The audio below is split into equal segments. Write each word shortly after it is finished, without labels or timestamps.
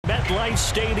MetLife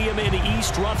Stadium in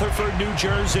East Rutherford, New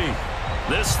Jersey.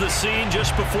 This the scene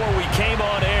just before we came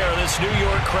on air. This New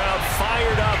York crowd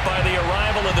fired up by the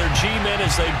arrival of their G-men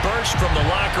as they burst from the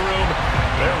locker room.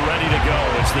 They're ready to go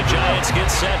as the Giants get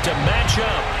set to match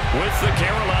up with the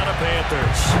Carolina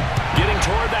Panthers. Getting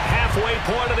toward the halfway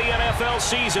point of the NFL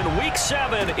season, Week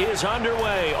 7 is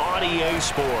underway on EA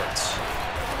Sports.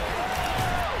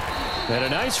 And a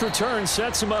nice return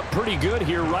sets him up pretty good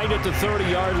here right at the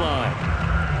 30-yard line.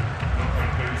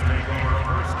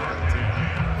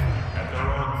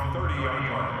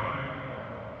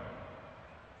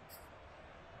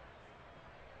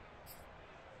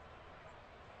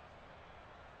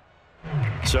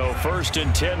 So 1st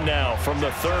and 10 now from the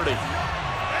 30.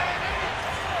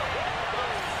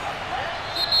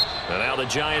 And now the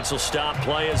Giants will stop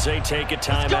play as they take a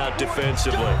timeout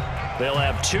defensively. They'll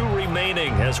have 2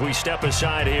 remaining as we step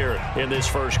aside here in this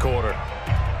first quarter.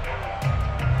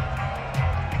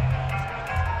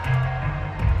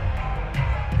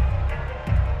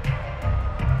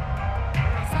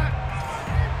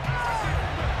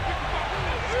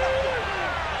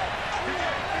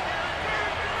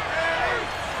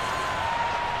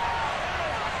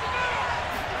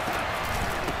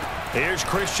 Here's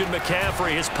Christian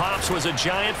McCaffrey. His pops was a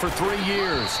Giant for 3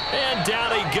 years. And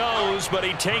down he goes, but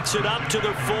he takes it up to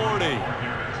the 40.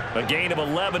 A gain of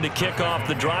 11 to kick off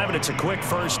the drive, and it's a quick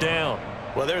first down.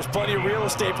 Well, there's plenty of real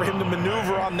estate for him to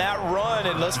maneuver on that run,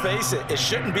 and let's face it, it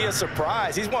shouldn't be a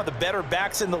surprise. He's one of the better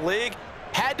backs in the league.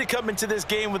 Had to come into this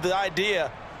game with the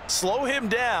idea, slow him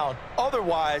down,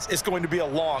 otherwise it's going to be a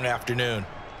long afternoon.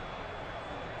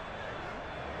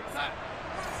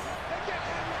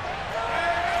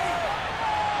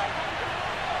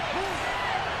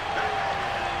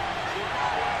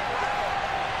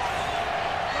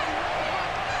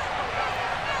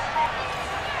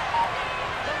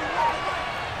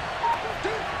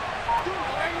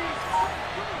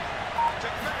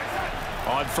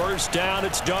 On first down,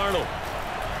 it's Darnold.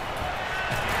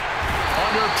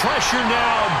 Under pressure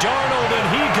now, Darnold, and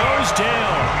he goes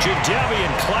down.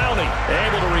 Jadeveon Clowney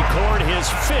able to record his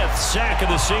 5th sack of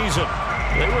the season.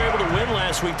 They were able to win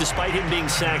last week despite him being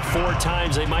sacked 4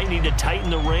 times. They might need to tighten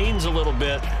the reins a little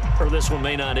bit, or this one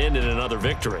may not end in another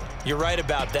victory. You're right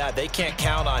about that. They can't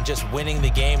count on just winning the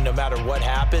game no matter what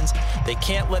happens. They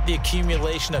can't let the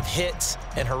accumulation of hits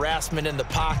and harassment in the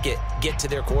pocket get to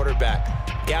their quarterback.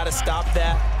 Got to stop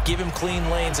that, give him clean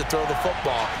lanes to throw the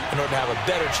football in order to have a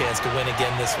better chance to win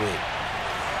again this week.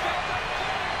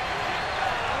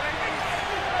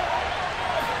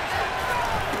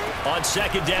 On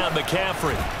second down,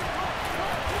 McCaffrey.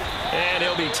 And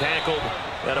he'll be tackled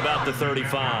at about the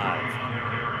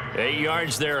 35. 8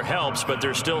 yards there helps, but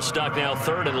they're still stuck now.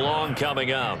 3rd and long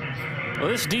coming up. Well,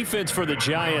 this defense for the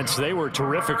Giants, they were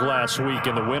terrific last week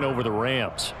in the win over the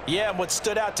Rams. Yeah, and what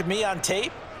stood out to me on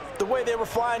tape, the way they were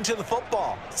flying to the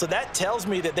football. So that tells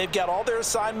me that they've got all their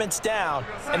assignments down,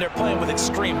 and they're playing with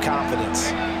extreme confidence.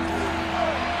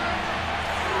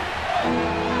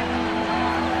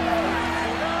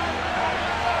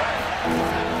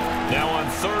 Now on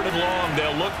 3rd and long,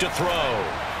 they'll look to throw.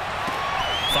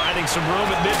 Finding some room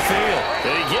at midfield.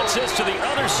 And he gets this to the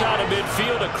other side of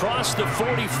midfield across the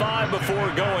 45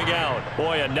 before going out.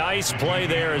 Boy, a nice play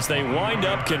there as they wind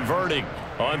up converting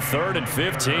on 3rd and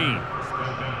 15.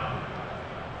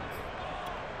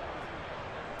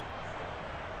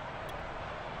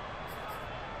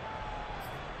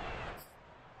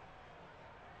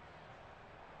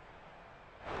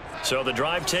 So the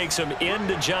drive takes them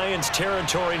into Giants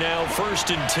territory now.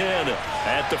 1st and 10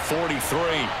 at the 43.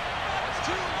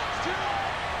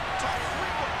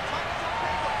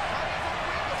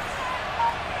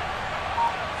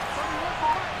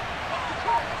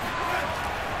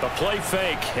 A play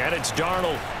fake, and it's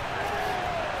Darnold.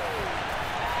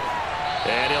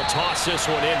 And he'll toss this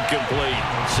one incomplete.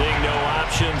 Seeing no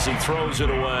options, he throws it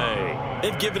away.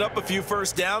 They've given up a few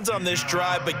first downs on this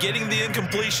drive, but getting the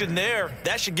incompletion there,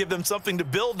 that should give them something to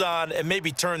build on and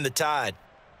maybe turn the tide.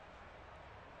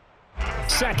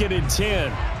 2nd and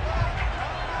 10.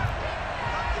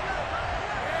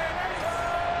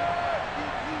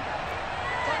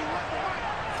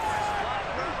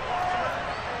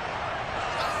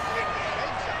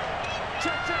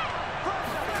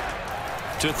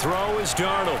 To throw is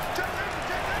Darnold.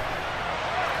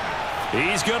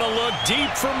 He's going to look deep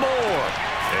for more.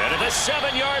 And at the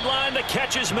 7-yard line, the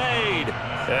catch is made.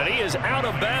 And he is out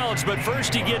of bounds, but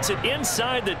first he gets it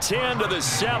inside the 10 to the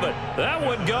 7. That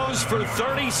one goes for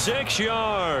 36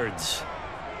 yards.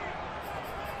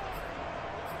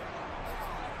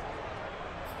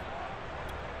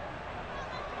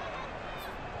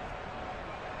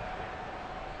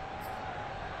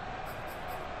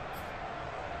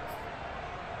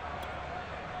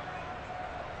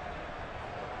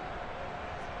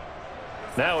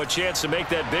 Now a chance to make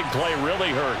that big play really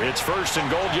hurt. It's 1st and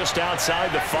goal just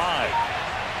outside the 5.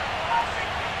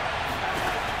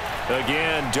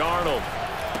 Again, Darnold.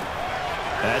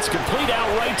 That's complete out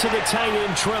right to the tight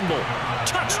end, Trimble.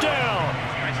 Touchdown!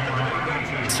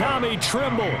 Tommy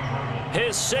Trimble.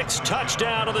 His 6th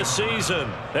touchdown of the season.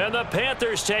 And the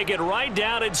Panthers take it right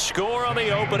down and score on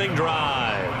the opening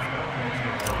drive.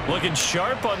 Looking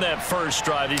sharp on that first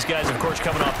drive. These guys, of course,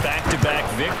 coming off back-to-back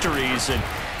victories. And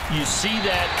you see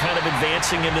that kind of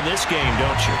advancing into this game,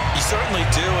 don't you? You certainly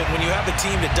do. And when you have a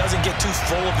team that doesn't get too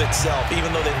full of itself,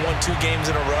 even though they've won 2 games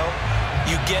in a row,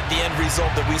 you get the end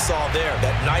result that we saw there,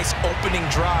 that nice opening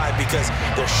drive, because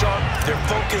they're sharp, they're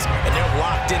focused, and they're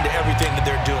locked into everything that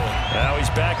they're doing. Now he's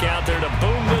back out there to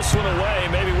boom this one away,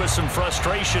 maybe with some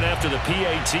frustration after the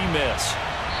PAT miss.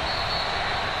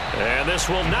 And this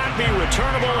will not be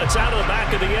returnable. It's out of the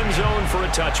back of the end zone for a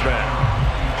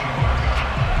touchback.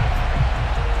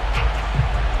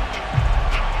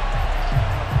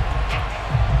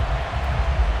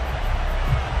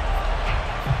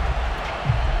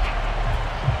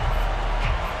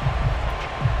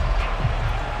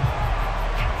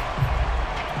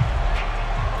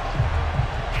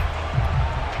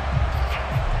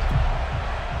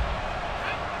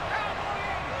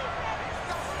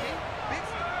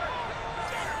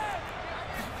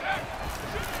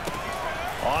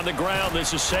 On the ground,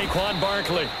 this is Saquon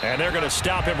Barkley. And they're going to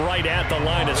stop him right at the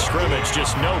line of scrimmage.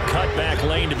 Just no cutback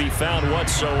lane to be found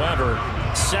whatsoever.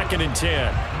 2nd and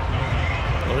 10.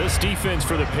 Well, this defense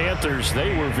for the Panthers,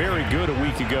 they were very good a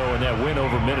week ago in that win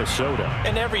over Minnesota.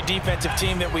 And every defensive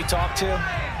team that we talk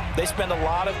to, they spend a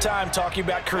lot of time talking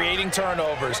about creating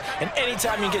turnovers. And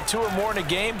anytime you get 2 or more in a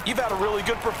game, you've had a really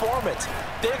good performance.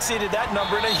 They exceeded that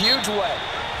number in a huge way.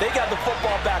 They got the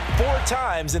football back 4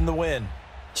 times in the win.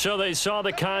 So they saw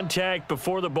the contact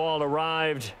before the ball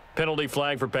arrived. Penalty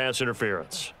flag for pass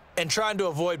interference. And trying to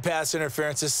avoid pass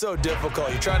interference is so difficult.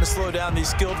 You're trying to slow down these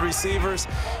skilled receivers,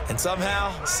 and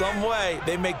somehow, some way,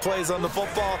 they make plays on the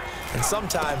football, and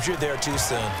sometimes you're there too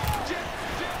soon.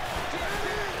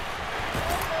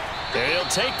 They'll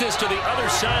take this to the other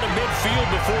side of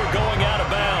midfield before going out of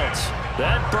bounds.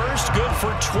 That burst good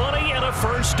for 20 and a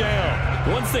 1st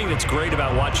down. One thing that's great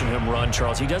about watching him run,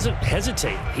 Charles, he doesn't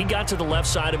hesitate. He got to the left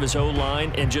side of his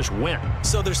O-line and just went.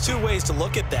 So there's 2 ways to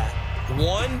look at that.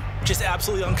 One, just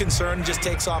absolutely unconcerned, just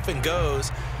takes off and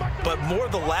goes. But more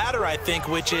the latter, I think,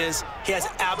 which is he has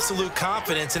absolute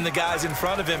confidence in the guys in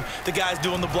front of him, the guys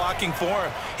doing the blocking for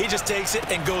him. He just takes it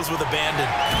and goes with abandon.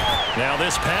 Now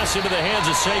this pass into the hands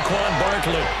of Saquon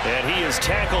Barkley. And he is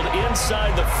tackled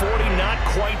inside the 40, not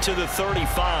quite to the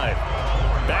 35.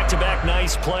 Back-to-back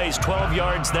nice plays, 12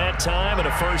 yards that time and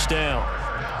a 1st down.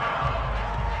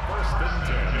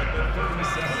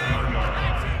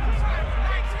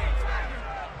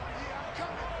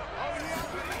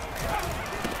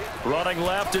 Running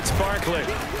left, it's Barkley.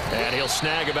 And he'll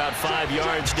snag about 5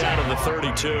 yards down to the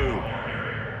 32.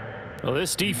 Well,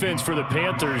 this defense for the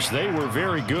Panthers, they were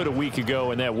very good a week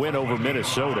ago in that win over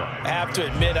Minnesota. I have to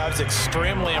admit, I was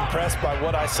extremely impressed by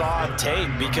what I saw on tape,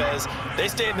 because they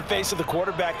stayed in the face of the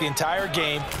quarterback the entire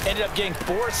game, ended up getting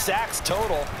 4 sacks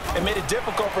total, and made it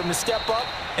difficult for him to step up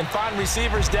and find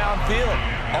receivers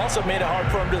downfield. Also made it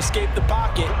hard for him to escape the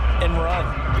pocket and run.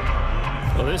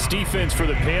 Well, this defense for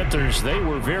the Panthers, they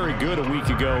were very good a week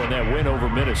ago in that win over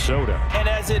Minnesota. And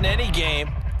as in any game,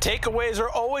 takeaways are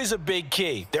always a big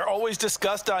key. They're always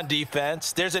discussed on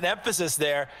defense. There's an emphasis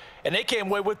there, and they came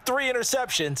away with 3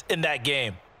 interceptions in that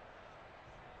game.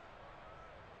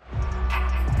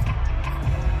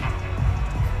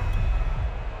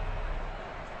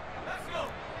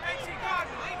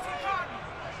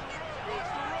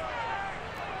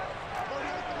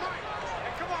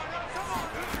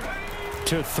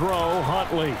 To throw,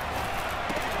 Huntley.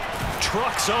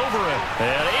 Trucks over it.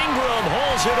 And Ingram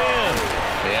holds it in.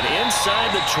 And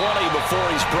inside the 20 before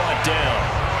he's brought down.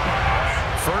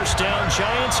 1st down,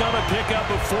 Giants on a pickup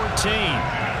of 14.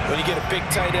 When you get a big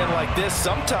tight end like this,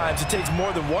 sometimes it takes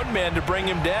more than one man to bring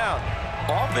him down.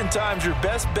 Oftentimes, your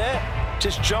best bet,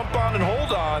 just jump on and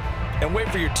hold on and wait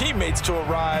for your teammates to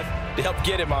arrive to help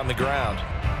get him on the ground.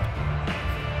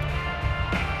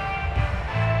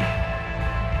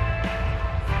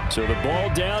 So the ball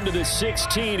down to the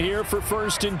 16 here for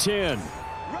 1st and 10.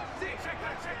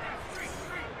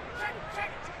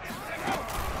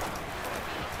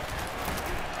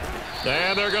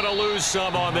 And they're going to lose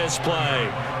some on this play.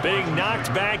 Being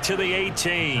knocked back to the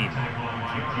 18.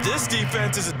 This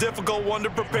defense is a difficult one to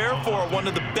prepare for, one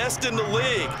of the best in the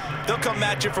league. They'll come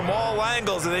at you from all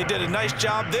angles, and they did a nice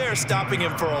job there stopping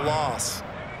him for a loss.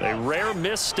 A rare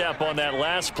misstep on that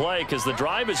last play because the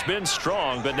drive has been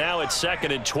strong, but now it's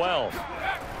 2nd and 12.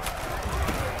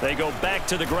 They go back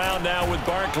to the ground now with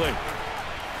Barkley.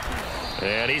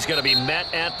 And he's going to be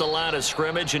met at the line of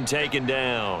scrimmage and taken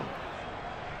down.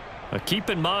 Keep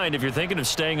in mind, if you're thinking of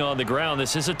staying on the ground,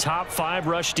 this is a top 5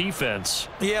 rush defense.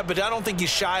 Yeah, but I don't think you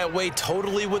shy away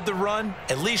totally with the run.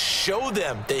 At least show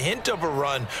them the hint of a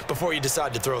run before you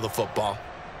decide to throw the football.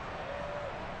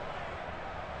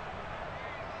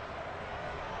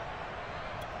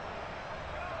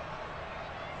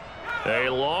 A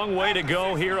long way to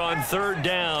go here on 3rd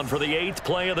down for the 8th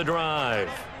play of the drive.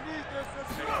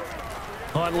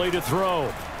 Huntley to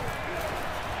throw.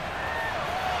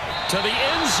 To the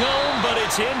end zone, but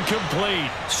it's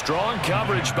incomplete. Strong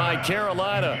coverage by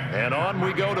Carolina, and on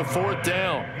we go to 4th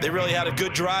down. They really had a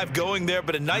good drive going there,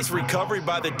 but a nice recovery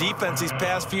by the defense these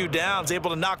past few downs, able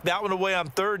to knock that one away on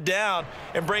 3rd down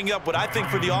and bring up what I think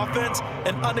for the offense,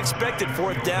 an unexpected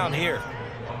 4th down here.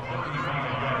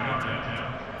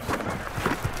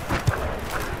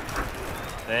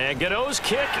 And Gano's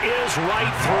kick is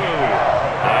right through.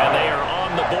 And they are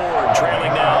on the board,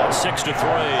 trailing now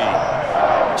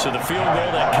 6-3. So the field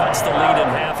goal that cuts the lead in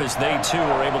half as they, too,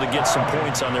 are able to get some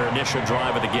points on their initial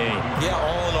drive of the game. Yeah,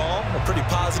 all in all, a pretty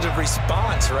positive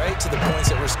response, right, to the points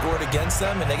that were scored against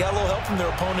them. And they got a little help from their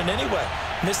opponent anyway.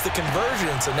 Missed the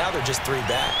conversion, so now they're just 3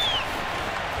 back.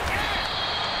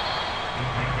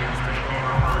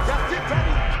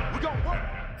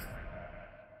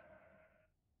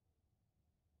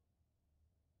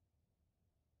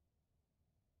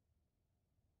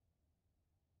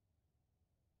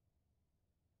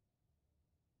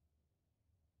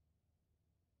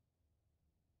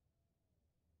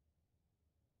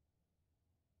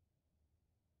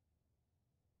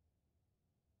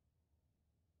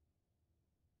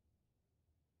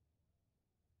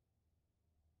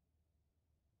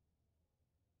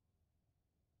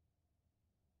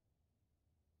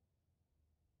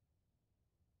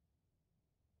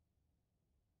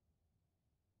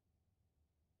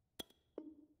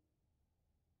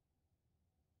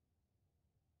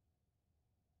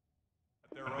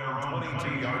 Their own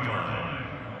 22-yard line.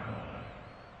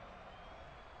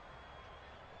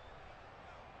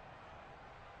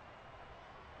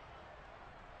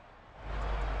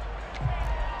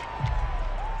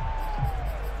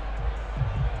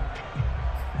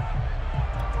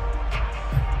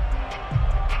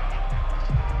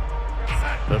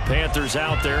 The Panthers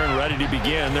out there and ready to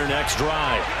begin their next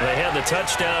drive. They had the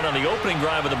touchdown on the opening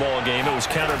drive of the ball game. It was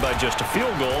countered by just a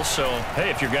field goal. So, hey,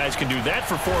 if your guys can do that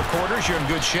for 4 quarters, you're in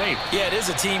good shape. Yeah, it is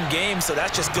a team game, so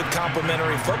that's just good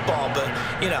complimentary football. But,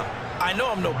 you know, I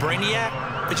know I'm no brainiac,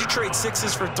 but you trade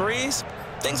 6s for 3s,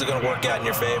 things are going to work out in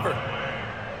your favor.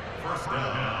 First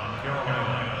down,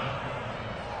 Carolina.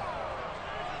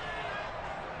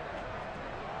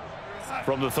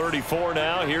 From the 34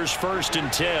 now, here's 1st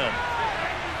and 10.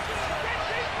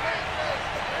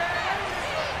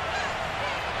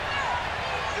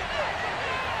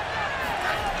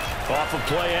 Off of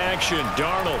play action,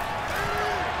 Darnold.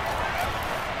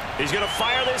 He's going to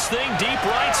fire this thing deep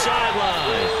right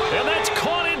sideline. And that's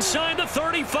caught inside the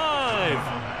 35.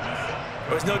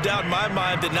 There's no doubt in my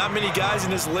mind that not many guys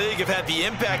in this league have had the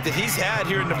impact that he's had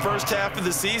here in the first half of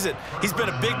the season. He's been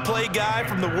a big play guy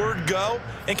from the word go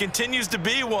and continues to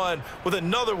be one with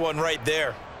another one right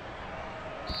there.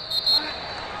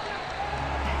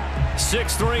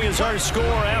 6-3 is our score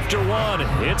after 1.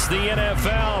 It's the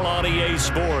NFL on EA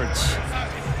Sports.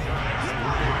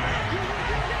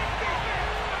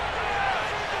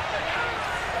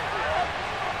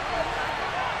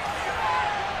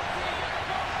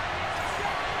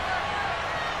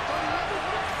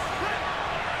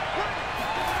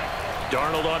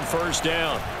 Darnold on 1st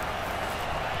down.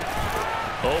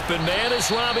 Open man is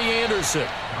Robbie Anderson.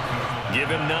 Give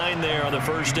him 9 there on the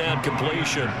 1st down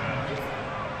completion.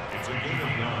 It's a gain of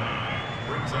 9.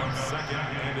 Brings up 2nd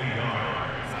and a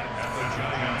yard at the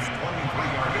Giants'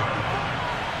 23-yard line.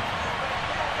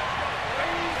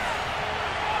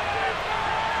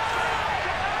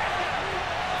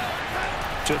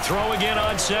 To throw again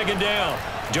on 2nd down.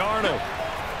 Darnold.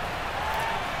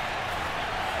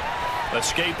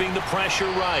 Escaping the pressure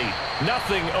right.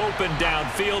 Nothing open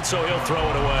downfield, so he'll throw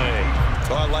it away.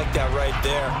 Oh, I like that right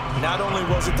there. Not only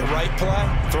was it the right play,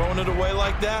 throwing it away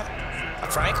like that,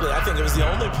 frankly, I think it was the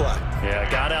only play. Yeah,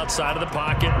 got outside of the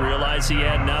pocket, realized he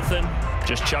had nothing,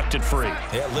 just chucked it free.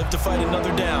 Yeah, live to fight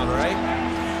another down, right?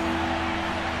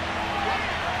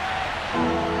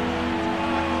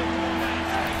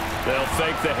 They'll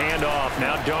fake the handoff.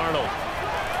 Now Darnold.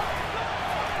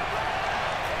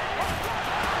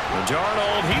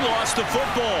 Darnold, he lost the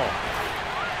football.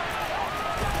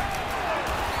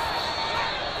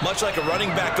 Much like a running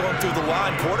back going through the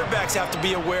line, quarterbacks have to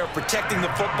be aware of protecting the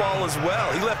football as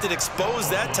well. He left it exposed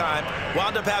that time,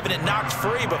 wound up having it knocked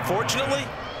free, but fortunately,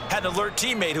 had an alert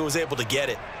teammate who was able to get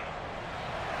it.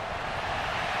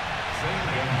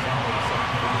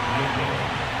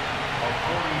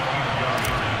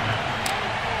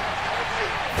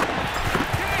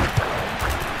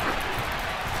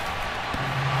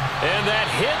 And that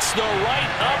hits the right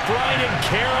upright and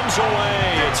caroms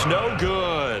away. It's no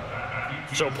good.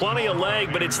 So plenty of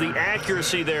leg, but it's the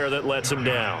accuracy there that lets him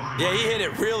down. Yeah, he hit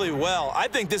it really well. I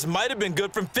think this might have been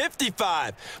good from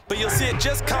 55, but you'll see it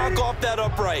just conk off that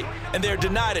upright, and they're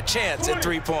denied a chance at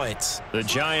 3 points. The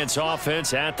Giants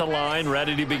offense at the line,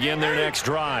 ready to begin their next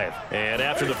drive. And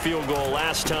after the field goal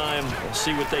last time, we'll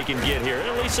see what they can get here.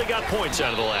 At least they got points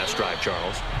out of the last drive,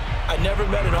 Charles. I never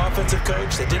met an offensive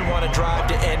coach that didn't want to drive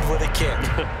to end with a kick.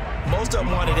 Most of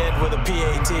them want to end with a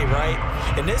PAT,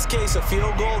 right? In this case, a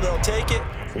field goal, they'll take it.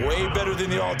 Way better than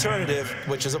the alternative,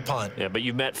 which is a punt. Yeah, but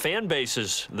you've met fan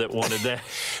bases that wanted that,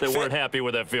 that weren't happy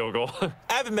with that field goal.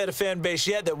 I haven't met a fan base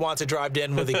yet that wants to drive to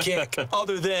end with a kick,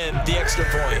 other than the extra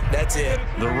point. That's it.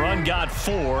 The run got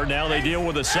 4. Now they deal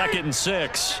with a 2nd and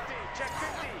 6.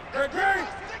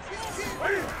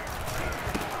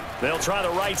 They'll try the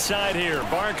right side here.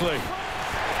 Barkley,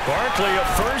 a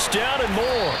first down and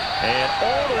more. And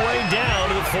all the way down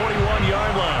to the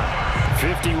 41-yard line.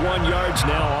 51 yards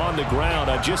now on the ground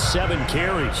on just 7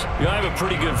 carries. You know, I have a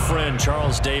pretty good friend,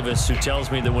 Charles Davis, who tells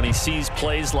me that when he sees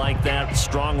plays like that,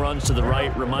 strong runs to the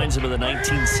right, reminds him of the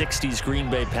 1960s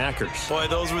Green Bay Packers. Boy,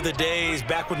 those were the days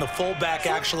back when the fullback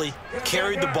actually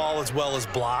carried the ball as well as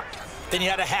blocked. Then you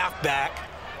had a halfback.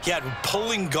 You had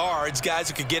pulling guards, guys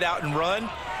who could get out and run.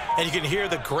 And you can hear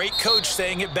the great coach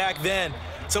saying it back then.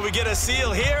 So we get a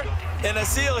seal here and a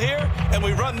seal here, and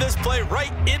we run this play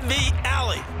right in the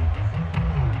alley.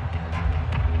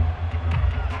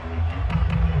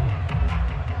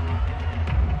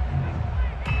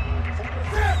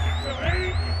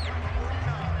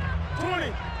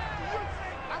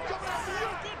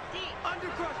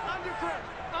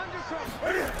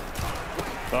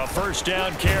 A first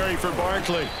down carry for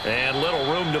Barkley. And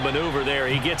little room to maneuver there.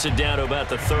 He gets it down to about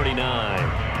the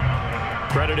 39.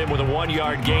 Credit him with a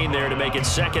 1-yard gain there to make it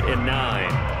 2nd and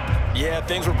 9. Yeah,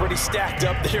 things were pretty stacked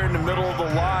up there in the middle of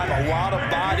the line. A lot of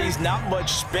bodies, not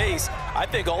much space. I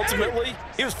think ultimately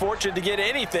he was fortunate to get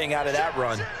anything out of that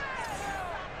run.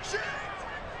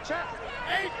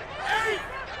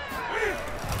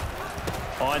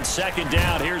 On 2nd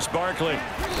down, here's Barkley.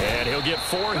 And he'll get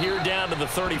 4 here down to the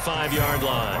 35-yard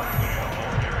line.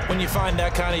 When you find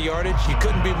that kind of yardage, you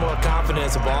couldn't be more confident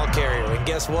as a ball carrier. And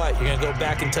guess what? You're going to go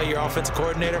back and tell your offensive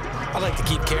coordinator, I'd like to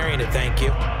keep carrying it, thank you.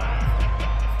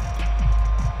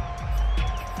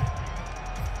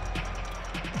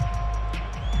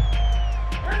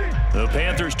 The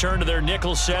Panthers turn to their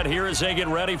nickel set here as they get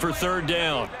ready for 3rd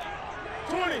down.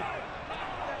 20.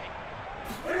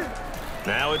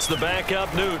 Now it's the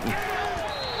backup Newton.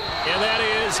 And that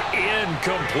is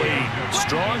incomplete.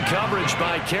 Strong coverage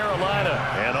by Carolina.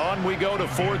 And on we go to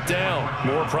 4th down.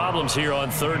 More problems here on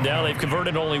 3rd down. They've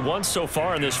converted only once so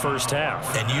far in this first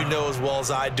half. And you know as well as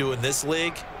I do in this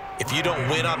league, if you don't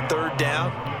win on 3rd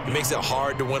down, it makes it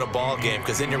hard to win a ball game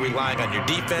because then you're relying on your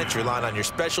defense, you're relying on your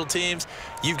special teams.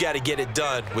 You've got to get it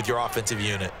done with your offensive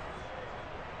unit.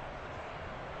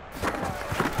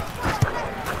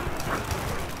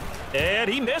 And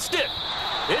he missed it.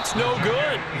 It's no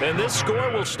good. And this score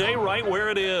will stay right where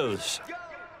it is.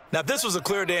 Now, if this was a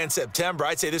clear day in September,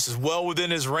 I'd say this is well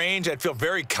within his range. I'd feel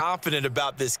very confident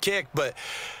about this kick, but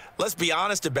let's be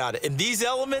honest about it. In these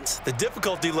elements, the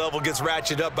difficulty level gets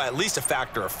ratcheted up by at least a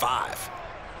factor of 5.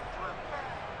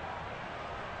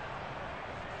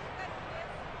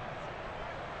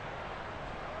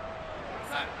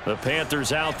 The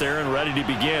Panthers out there and ready to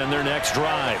begin their next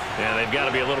drive. And they've got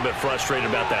to be a little bit frustrated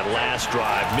about that last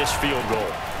drive, missed field goal.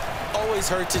 Always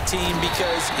hurts a team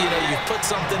because, you know, you've put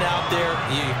something out there,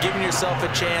 you've given yourself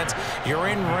a chance, you're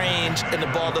in range, and the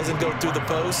ball doesn't go through the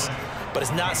post. But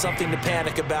it's not something to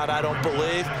panic about, I don't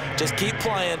believe. Just keep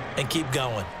playing and keep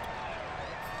going.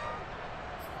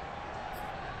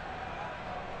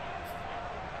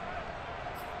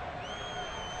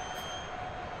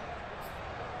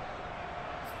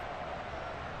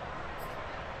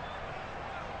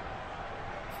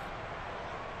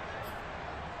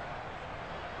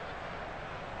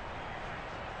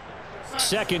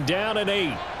 Second down and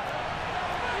 8.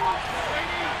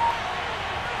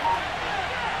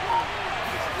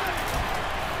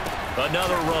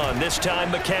 Another run, this time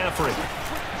McCaffrey.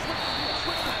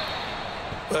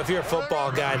 Well, if you're a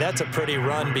football guy, that's a pretty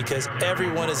run because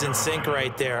everyone is in sync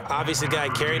right there. Obviously, the guy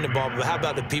carrying the ball, but how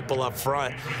about the people up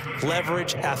front?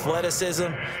 Leverage, athleticism,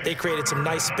 they created some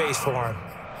nice space for him.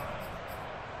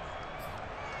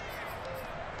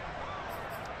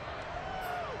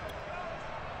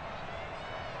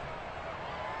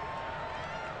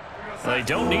 They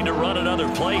don't need to run another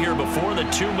play here before the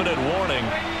 2-minute warning.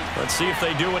 Let's see if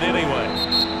they do it anyway.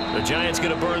 The Giants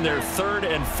going to burn their third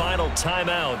and final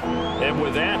timeout. And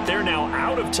with that, they're now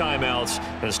out of timeouts.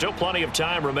 There's still plenty of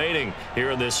time remaining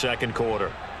here in this second quarter.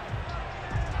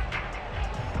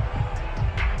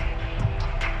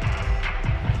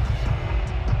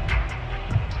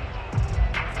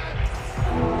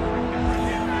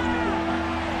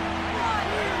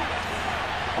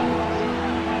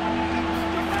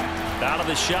 Out of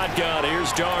the shotgun,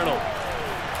 here's Darnold.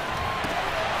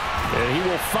 And he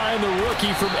will find the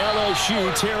rookie from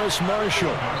LSU, Terrace Marshall.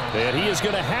 And he is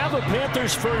going to have a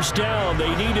Panthers first down.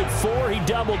 They needed 4. He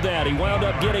doubled that. He wound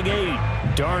up getting 8.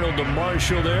 Darnold to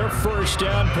Marshall there. First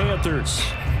down, Panthers.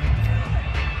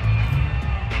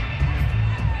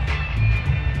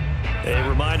 A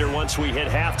reminder, once we hit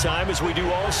halftime, as we do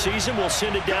all season, we'll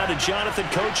send it down to Jonathan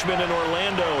Coachman in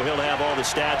Orlando. He'll have all the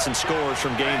stats and scores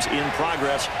from games in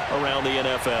progress around the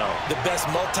NFL. The best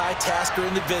multitasker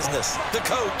in the business, the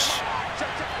coach.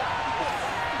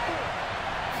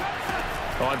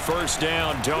 On first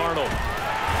down, Darnold.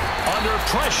 Under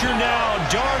pressure now,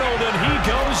 Darnold, and he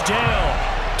goes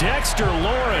down. Dexter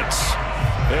Lawrence.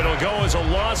 It'll go as a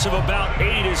loss of about 8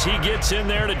 as he gets in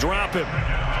there to drop him.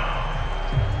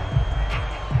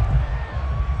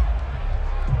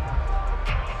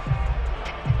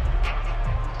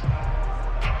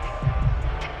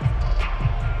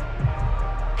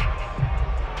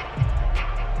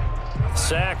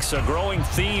 Sacks, a growing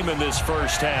theme in this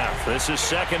first half. This is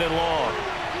second and long.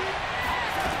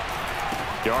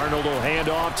 Darnold will hand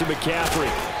off to McCaffrey.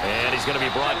 And he's going to be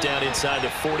brought down inside the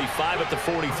 45 at the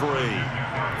 43.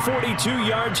 42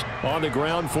 yards on the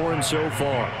ground for him so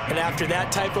far. And after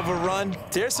that type of a run,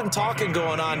 there's some talking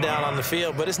going on down on the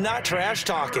field, but it's not trash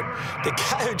talking. The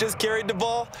guy who just carried the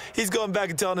ball, he's going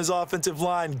back and telling his offensive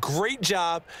line, great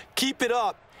job, keep it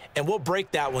up, and we'll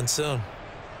break that one soon.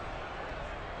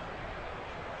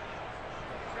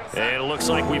 And it looks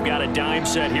like we've got a dime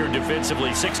set here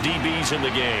defensively. 6 DBs in the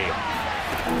game.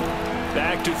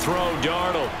 Back to throw,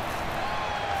 Darnold.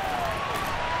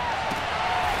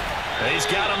 He's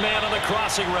got a man on the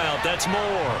crossing route. That's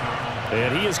Moore.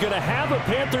 And he is going to have a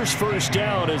Panthers first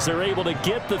down as they're able to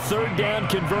get the third down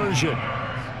conversion.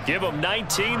 Give them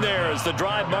 19 there as the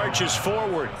drive marches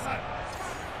forward.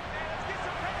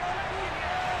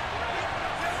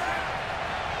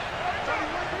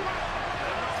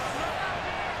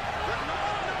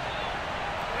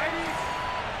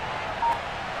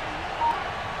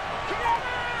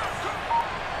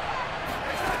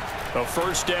 A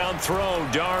first down throw,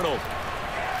 Darnold.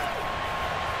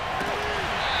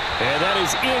 And that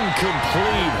is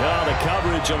incomplete. Oh, the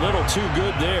coverage a little too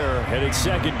good there, and it's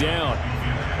second down.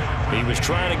 He was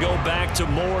trying to go back to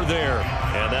Moore there,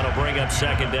 and that'll bring up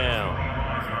second down.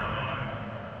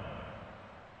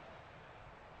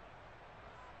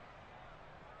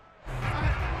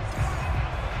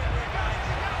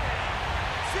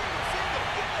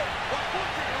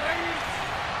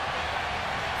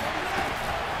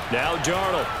 Now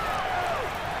Darnold.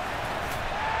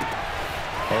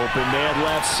 Open man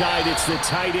left side. It's the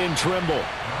tight end Trimble.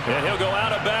 And he'll go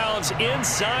out of bounds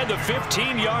inside the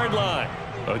 15-yard line.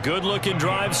 A good-looking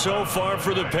drive so far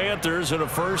for the Panthers and a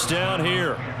first down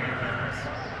here.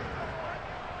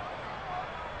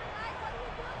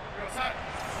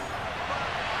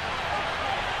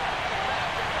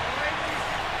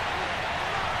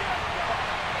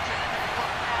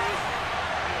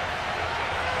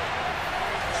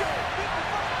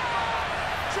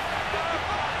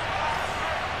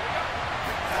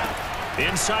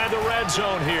 Inside the red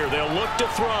zone here. They'll look to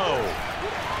throw.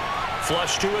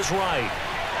 Flush to his right.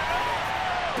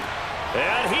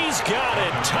 And he's got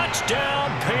it. Touchdown,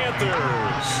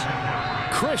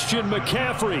 Panthers. Christian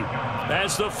McCaffrey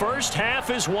as the first half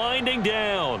is winding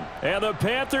down. And the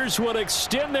Panthers will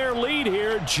extend their lead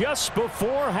here just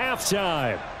before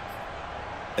halftime.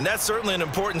 And that's certainly an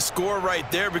important score right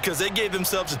there because they gave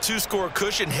themselves a 2-score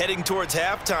cushion heading towards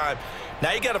halftime.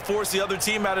 Now you got to force the other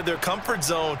team out of their comfort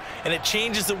zone, and it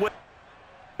changes the way.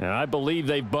 And I believe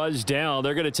they've buzzed down.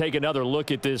 They're going to take another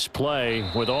look at this play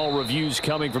with all reviews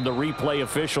coming from the replay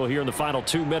official here in the final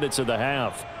 2 minutes of the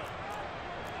half.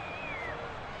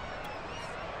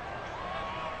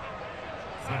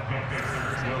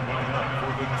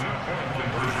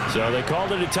 So they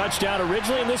called it a touchdown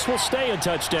originally, and this will stay a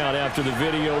touchdown after the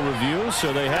video review,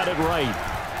 so they had it right.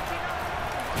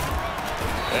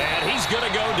 And he's going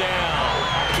to go down.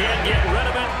 Can't get rid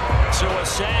of it, so a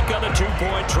sack on the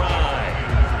two-point try.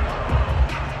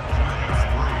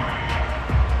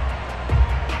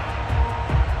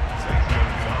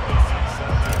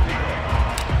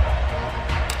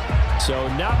 So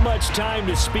not much time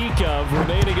to speak of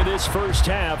remaining in this first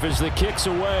half as the kick's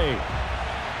away.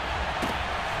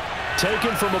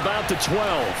 Taken from about the 12.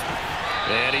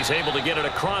 And he's able to get it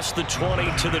across the 20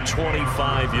 to the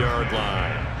 25-yard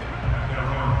line.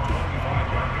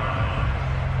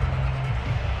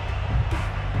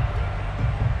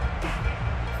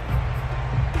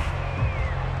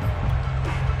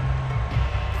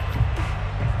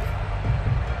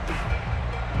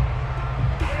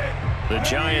 The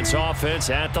Giants offense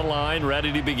at the line,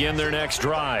 ready to begin their next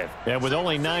drive. And with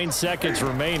only 9 seconds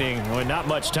remaining, with not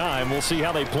much time, we'll see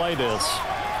how they play this.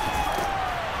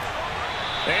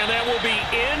 And that will be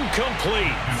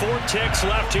incomplete. 4 ticks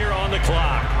left here on the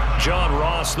clock. John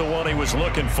Ross, the one he was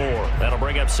looking for. That'll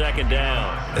bring up second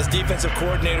down. As defensive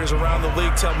coordinators around the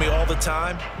league tell me all the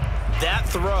time, that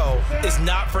throw is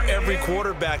not for every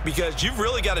quarterback because you've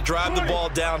really got to drive the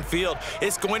ball downfield.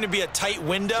 It's going to be a tight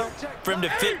window for him to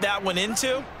fit that one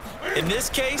into. In this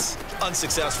case,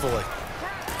 unsuccessfully.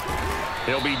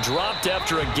 He'll be dropped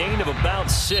after a gain of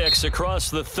about 6 across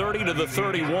the 30 to the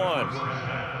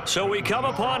 31. So we come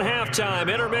upon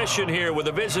halftime intermission here with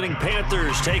the visiting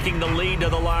Panthers taking the lead to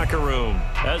the locker room.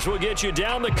 As we'll get you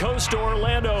down the coast to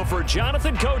Orlando for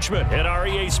Jonathan Coachman at our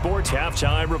EA Sports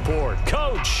Halftime Report.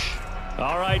 Coach.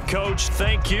 All right, Coach,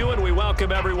 thank you, and we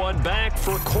welcome everyone back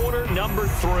for quarter number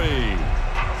 3.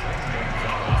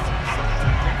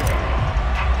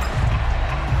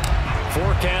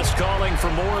 Forecast calling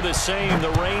for more of the same. The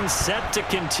rain set to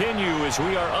continue as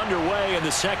we are underway in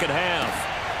the second half.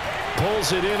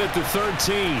 Pulls it in at the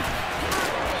 13.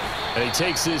 And he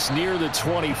takes this near the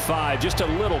 25. Just a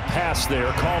little pass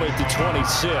there. Call it the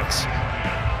 26.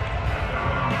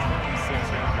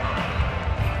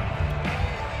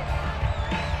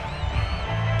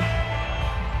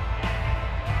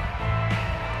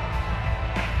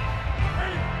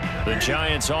 The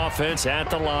Giants offense at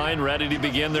the line, ready to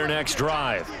begin their next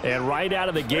drive. And right out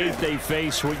of the gate, they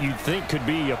face what you'd think could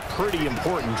be a pretty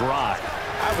important drive.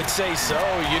 I would say so.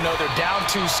 You know, they're down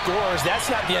 2 scores. That's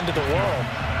not the end of the world.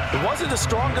 It wasn't the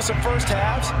strongest of first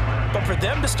halves, but for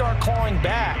them to start clawing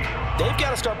back, they've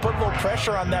got to start putting a little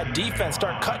pressure on that defense,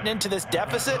 start cutting into this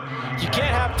deficit. You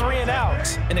can't have 3 and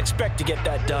outs and expect to get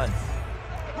that done.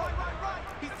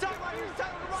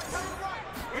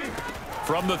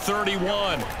 From the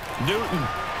 31, Newton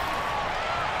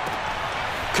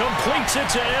completes it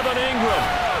to Evan Ingram.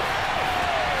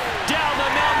 Down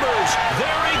the numbers.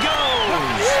 There he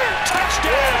goes.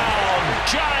 Touchdown,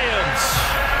 Giants.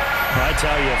 I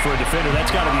tell you, for a defender,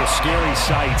 that's got to be a scary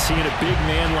sight, seeing a big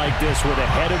man like this with a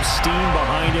head of steam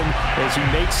behind him as he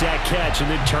makes that catch and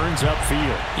then turns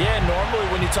upfield. Yeah, normally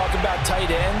when you talk about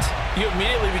tight ends, you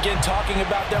immediately begin talking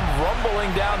about them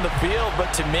rumbling down the field.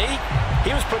 But to me,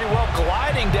 he was pretty well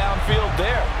gliding downfield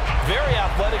there. Very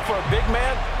athletic for a big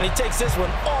man, and he takes this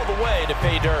one all the way to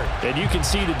pay dirt. And you can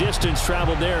see the distance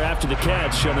traveled there after the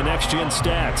catch on the next-gen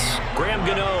stats. Graham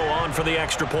Gano on for the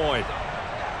extra point.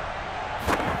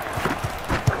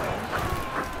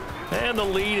 And the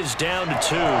lead is down to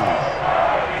 2.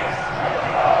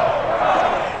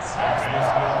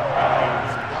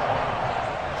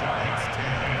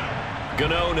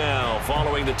 Gano now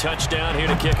following the touchdown here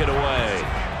to kick it away.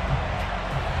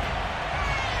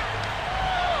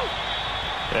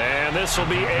 And this will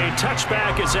be a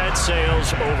touchback as that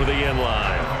sails over the end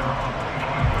line.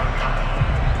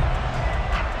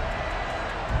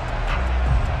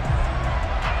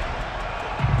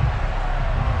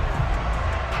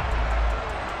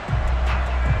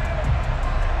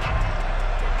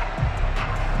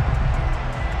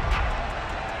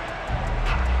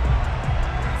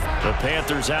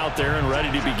 Panthers out there and ready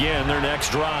to begin their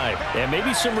next drive. And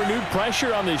maybe some renewed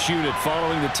pressure on this unit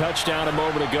following the touchdown a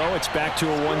moment ago. It's back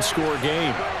to a 1-score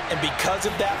game. And because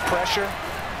of that pressure,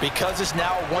 because it's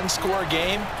now a 1-score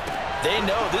game, they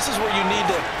know this is where you need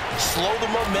to slow the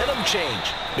momentum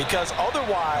change, because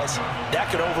otherwise that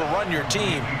could overrun your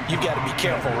team. You've got to be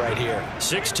careful right here.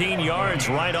 16 yards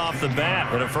right off the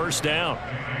bat and a first down.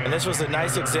 And this was a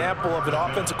nice example of an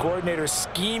offensive coordinator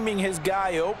scheming his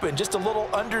guy open. Just a little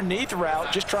underneath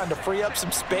route, just trying to free up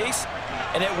some space,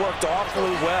 and it worked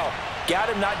awfully well. Got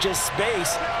him not just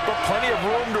space, but plenty of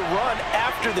room to run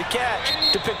after the catch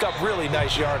to pick up really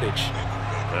nice yardage.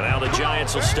 And now the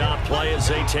Giants will stop play as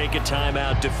they take a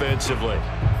timeout defensively.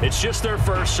 It's just their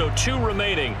first, so 2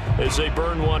 remaining as they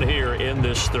burn one here in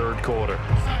this third quarter.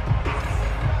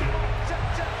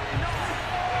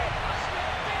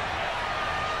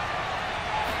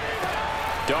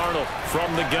 Darnold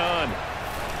from the gun.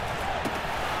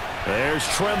 There's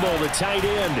Tremble, the tight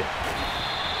end.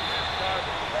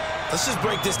 Let's just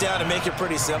break this down and make it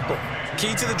pretty simple.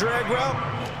 Key to the drag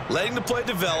route, letting the play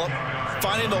develop,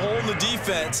 finding the hole in the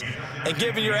defense, and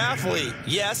giving your athlete,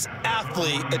 yes,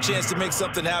 athlete, a chance to make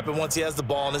something happen once he has the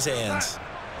ball in his hands.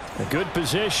 A good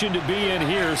position to be in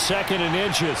here, 2nd and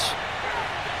inches.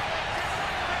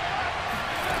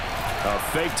 A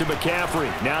fake to McCaffrey.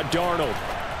 Now Darnold.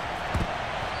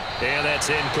 And that's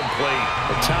incomplete.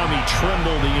 Tommy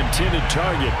Tremble, the intended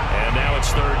target. And now it's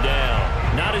 3rd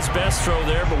down. Not his best throw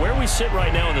there, but where we sit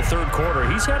right now in the 3rd quarter,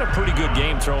 he's had a pretty good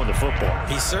game throwing the football.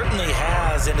 He certainly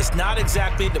has, and it's not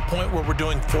exactly at the point where we're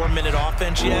doing 4-minute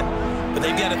offense yet, but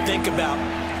they've got to think about,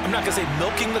 I'm not going to say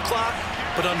milking the clock,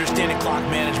 but understanding clock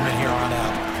management here on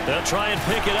out. They'll try and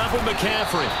pick it up with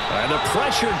McCaffrey. And the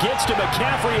pressure gets to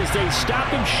McCaffrey as they stop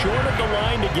him short of the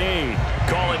line to gain.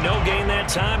 Call it no gain that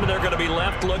time, and they're going to be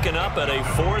left looking up at a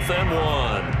 4th and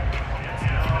 1.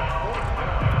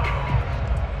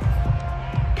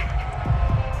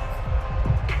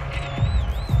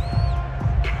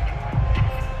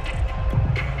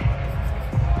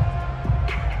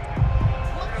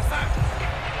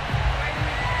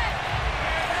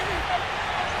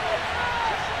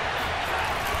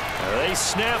 They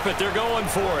snap it. They're going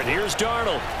for it. Here's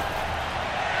Darnold.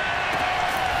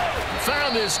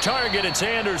 Found his target. It's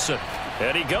Anderson.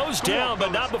 And he goes down,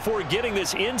 but not before getting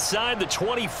this inside the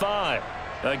 25.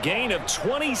 A gain of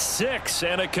 26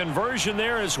 and a conversion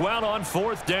there as well on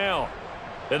 4th down.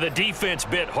 And the defense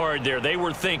bit hard there. They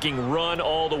were thinking run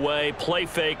all the way, play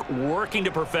fake, working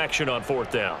to perfection on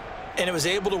 4th down. And it was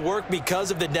able to work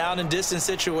because of the down and distance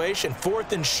situation.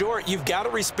 4th and short, you've got to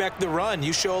respect the run.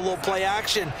 You show a little play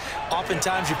action.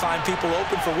 Oftentimes you find people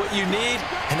open for what you need,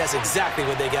 and that's exactly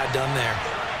what they got done there.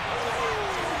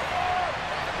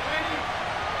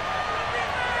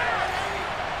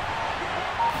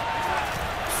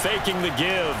 Faking the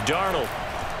give, Darnold.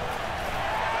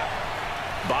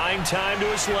 Buying time to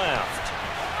his left.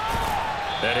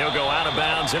 And he'll go out of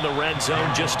bounds in the red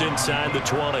zone just inside the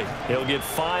 20. He'll get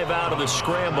 5 out of the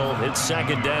scramble. It's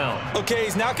 2nd down. Okay,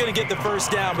 he's not going to get the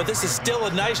 1st down, but this is still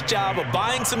a nice job of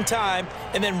buying some time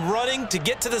and then running to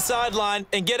get to the sideline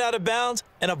and get out of bounds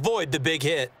and avoid the big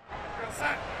hit.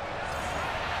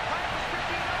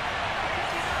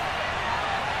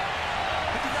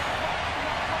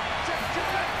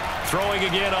 Throwing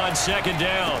again on 2nd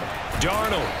down.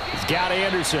 Darnold has got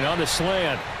Anderson on the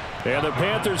slant. And the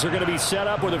Panthers are going to be set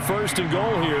up with a 1st and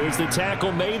goal here as the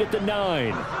tackle made at the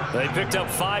 9. They picked up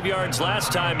 5 yards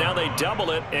last time. Now they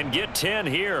double it and get 10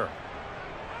 here.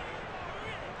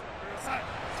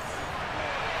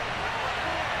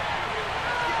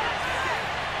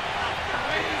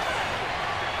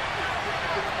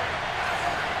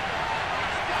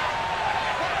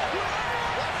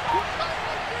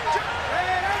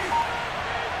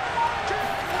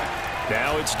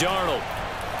 Now it's Darnold.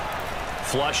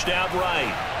 Flushed out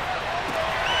right.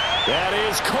 That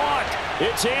is caught.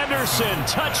 It's Anderson.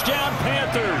 Touchdown,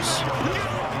 Panthers.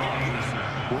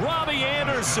 Robbie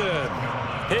Anderson.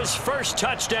 His first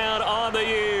touchdown on the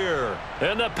year.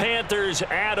 And the Panthers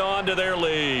add on to their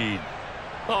lead.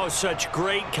 Oh, such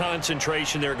great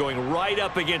concentration there, going right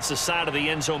up against the side of the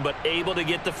end zone, but able to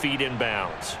get the feet in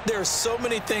bounds. There are so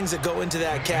many things that go into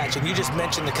that catch, and you just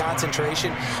mentioned the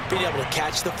concentration, being able to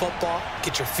catch the football,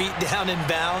 get your feet down in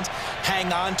bounds,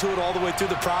 hang on to it all the way through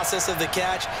the process of the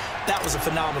catch. That was a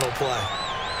phenomenal play.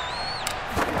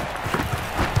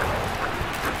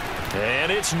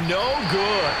 And it's no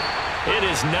good. It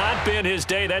has not been his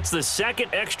day. That's the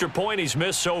 2nd extra point he's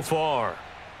missed so far.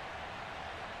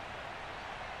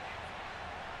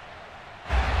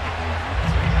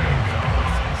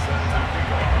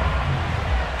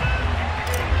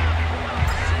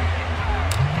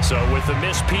 So with the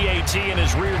missed PAT in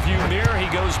his rearview mirror, he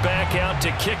goes back out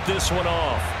to kick this one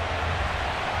off.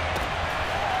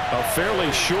 A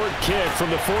fairly short kick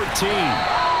from the 14.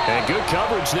 And good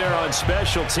coverage there on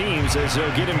special teams as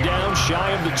they'll get him down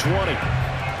shy of the 20.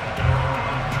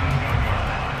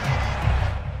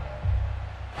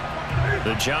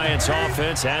 The Giants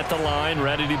offense at the line,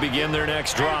 ready to begin their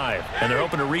next drive. And they're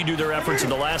hoping to redo their efforts in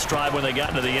the last drive when they got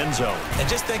into the end zone. And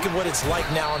just think of what it's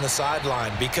like now on the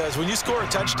sideline, because when you score a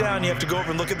touchdown, you have to go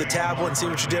over and look at the tablet and see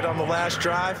what you did on the last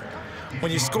drive.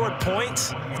 When you scored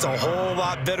points, it's a whole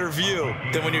lot better view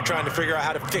than when you're trying to figure out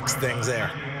how to fix things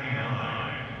there.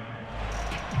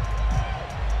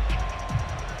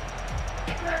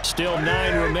 Still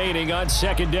 9 remaining on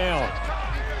second down.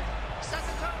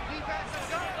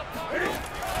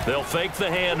 They'll fake the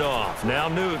handoff. Now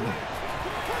Newton.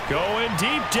 Going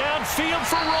deep downfield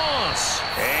for Ross.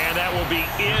 And that will be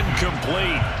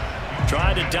incomplete.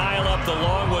 Trying to dial up the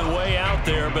long way out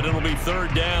there, but it'll be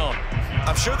third down.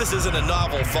 I'm sure this isn't a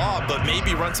novel thought, but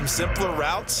maybe run some simpler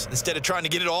routes instead of trying to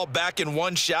get it all back in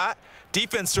one shot.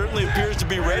 Defense certainly appears to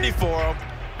be ready for them.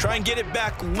 Try and get it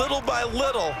back little by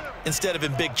little instead of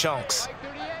in big chunks.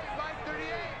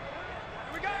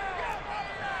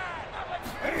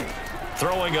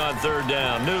 Throwing on third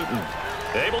down, Newton.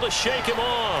 Able to shake him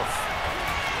off.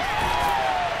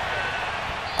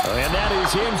 And that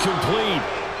is incomplete.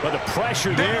 But the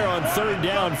pressure there on third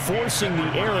down, forcing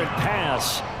the errant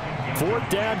pass. Fourth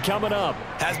down coming up.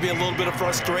 Has to be a little bit of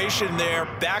frustration there.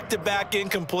 Back-to-back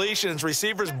incompletions.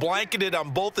 Receivers blanketed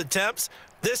on both attempts,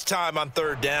 this time on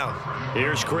third down.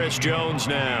 Here's Chris Jones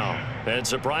now. And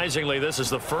surprisingly, this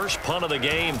is the first punt of the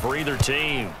game for either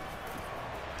team.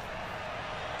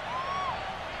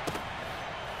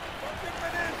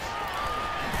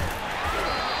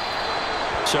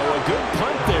 So a good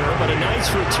punt there, but a nice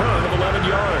return of 11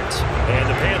 yards. And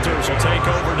the Panthers will take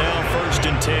over now, 1st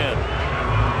and 10.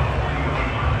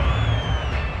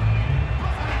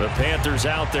 The Panthers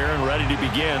out there and ready to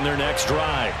begin their next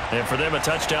drive. And for them, a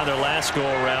touchdown their last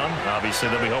go-around. Obviously,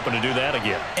 they'll be hoping to do that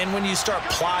again. And when you start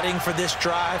plotting for this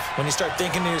drive, when you start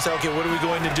thinking to yourself, okay, what are we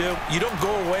going to do? You don't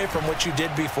go away from what you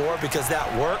did before because that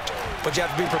worked, but you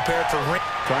have to be prepared for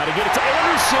Try to get it to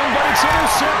Anderson, but it's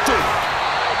intercepted.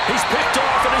 He's picked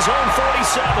off at his own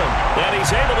 47, and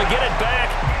he's able to get it back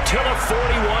to the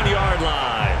 41-yard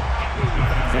line.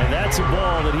 And that's a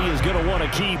ball that he is going to want to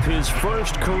keep, his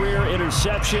first career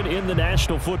interception in the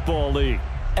National Football League.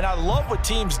 And I love what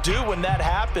teams do when that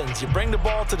happens. You bring the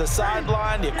ball to the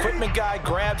sideline, the equipment guy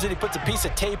grabs it, he puts a piece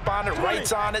of tape on it,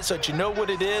 writes on it so that you know what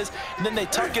it is, and then they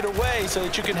tuck it away so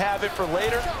that you can have it for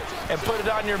later and put it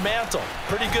on your mantle.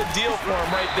 Pretty good deal for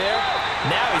him right there.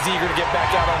 Now he's eager to get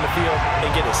back out on the field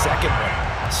and get his second one.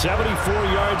 74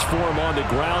 yards for him on the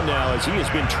ground now as he has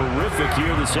been terrific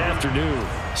here this afternoon.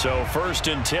 So 1st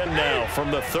and 10 now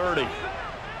from the 30.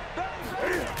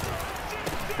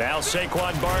 Now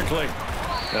Saquon Barkley.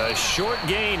 A short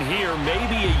gain here,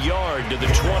 maybe a yard to the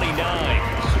 29.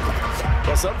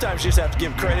 Well, sometimes you just have to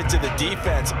give credit to the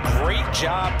defense. Great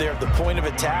job there at the point of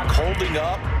attack, holding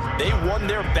up. They won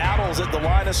their battles at the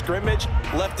line of scrimmage,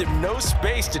 left him no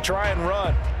space to try and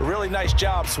run. A really nice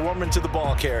job swarming to the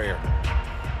ball carrier.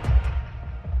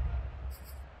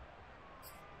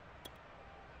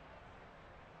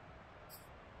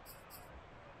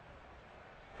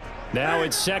 Now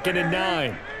it's 2nd and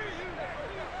 9.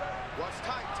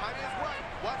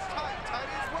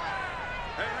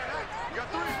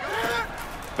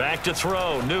 Back to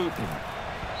throw, Newton.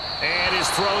 And his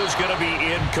throw is going to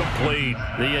be incomplete.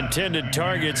 The intended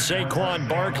target, Saquon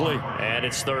Barkley, and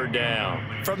it's 3rd down.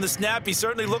 From the snap, he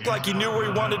certainly looked like he knew where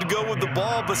he wanted to go with the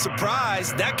ball, but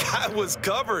surprise, that guy was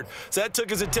covered. So that took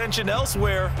his attention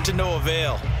elsewhere to no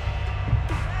avail.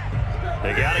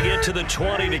 They got to get to the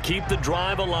 20 to keep the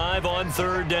drive alive on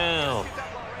 3rd down.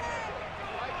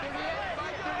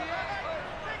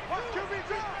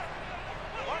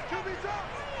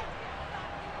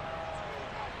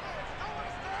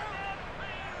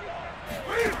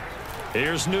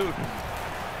 Here's Newton.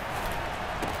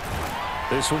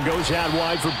 This one goes out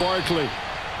wide for Barkley.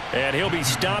 And he'll be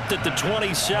stopped at the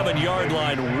 27-yard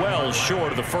line, well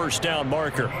short of the 1st down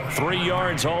marker. 3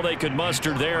 yards, all they could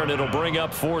muster there, and it'll bring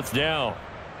up 4th down.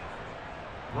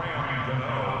 Graham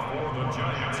Gano for the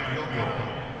Giants field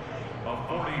goal. A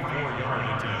 44-yard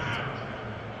attempt.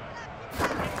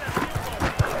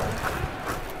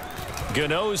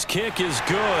 Gano's kick is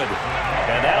good.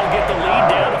 And that'll get the lead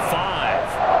down to 5.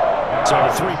 So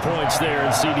the 3 points there,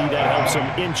 and CD, that helps them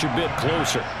inch a bit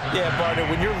closer. Yeah, partner,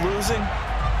 when you're losing,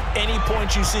 any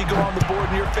points you see go on the board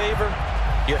in your favor,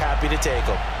 you're happy to take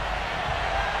them.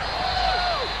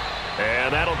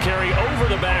 And that'll carry over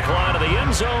the back line of the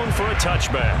end zone for a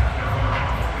touchback.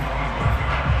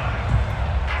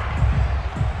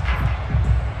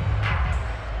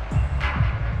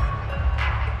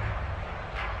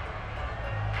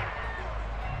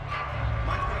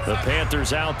 The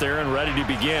Panthers out there and ready to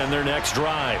begin their next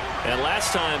drive. And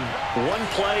last time,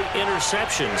 1-play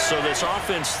interception. So this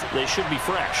offense, they should be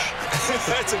fresh.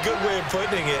 That's a good way of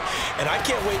putting it. And I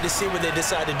can't wait to see what they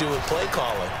decide to do with play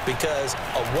calling. Because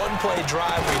a 1-play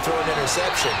drive where you throw an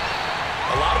interception,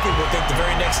 a lot of people think the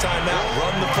very next time out,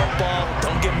 run the football,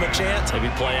 don't give them a chance. Maybe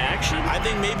play action. I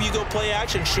think maybe you go play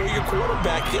action, show your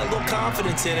quarterback, get a little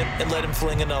confidence in him, and let him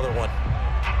fling another one.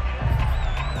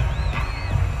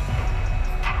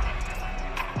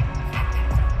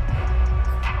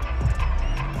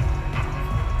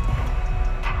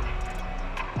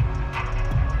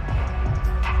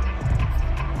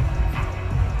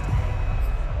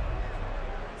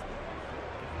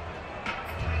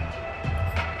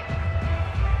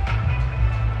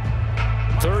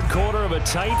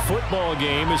 tight football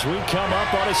game as we come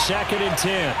up on a 2nd and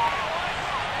 10.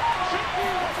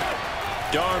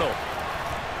 Darnold.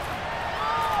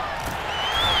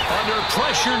 Under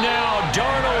pressure now,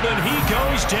 Darnold, and he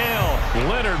goes down.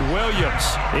 Leonard Williams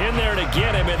in there to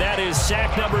get him, and that is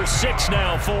sack number 6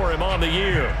 now for him on the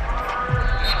year.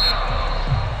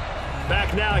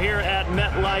 Back now here at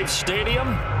MetLife Stadium,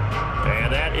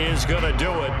 and that is going to do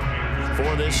it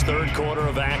for this 3rd quarter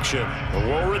of action.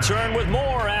 We'll return with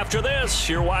more after this.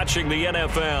 You're watching the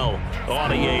NFL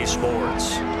on EA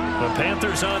Sports. The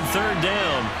Panthers on 3rd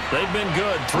down. They've been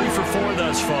good, 3 for 4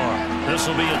 thus far. This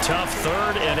will be a tough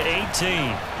 3rd and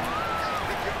 18.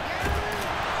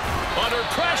 Under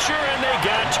pressure, and they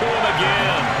got to him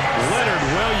again. Leonard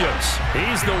Williams,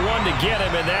 he's the one to get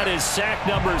him, and that is sack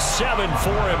number 7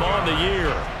 for him on the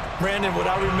year. Brandon, what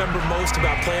I remember most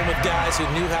about playing with guys who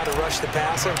knew how to rush the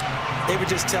passer, they would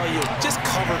just tell you, just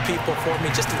cover people for me,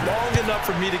 just long enough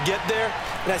for me to get there.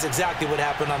 And that's exactly what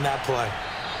happened on that play.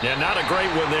 Yeah, not a great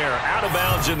one there. Out of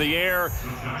bounds in the air.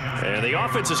 And the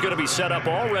offense is going to be set up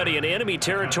already in enemy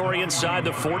territory inside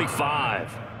the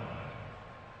 45.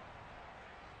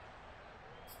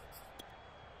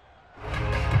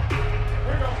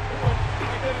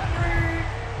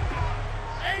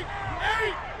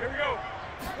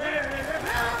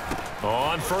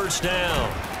 On 1st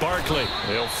down, Barkley.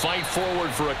 He'll fight forward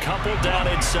for a couple down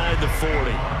inside the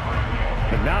 40.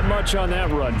 But not much on that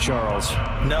run, Charles.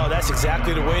 No, that's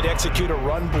exactly the way to execute a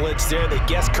run blitz there. They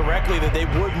guessed correctly that they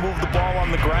would move the ball on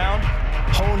the ground,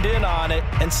 honed in on it,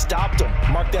 and stopped them.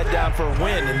 Mark that down for a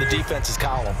win in the defense's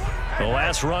column. The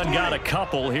last run got a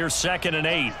couple. Here's 2nd and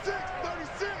 8.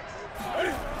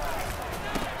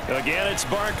 Again, it's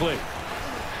Barkley.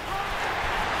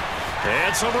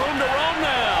 And some room to roam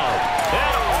now.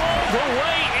 And all the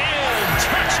way in.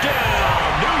 Touchdown,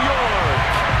 New York.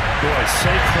 Boy,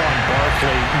 Saquon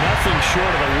Barkley, nothing short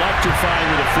of electrifying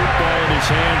with a football in his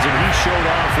hands, and he showed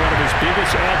off one of his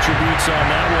biggest attributes on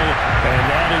that one, and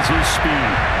that is his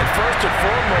speed. And first and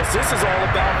foremost, this is all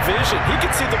about vision. He can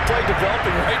see the play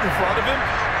developing right in front of him,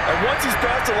 and once he's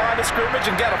past the line of scrimmage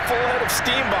and got a full head of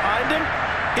steam behind him,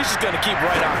 he's just going to keep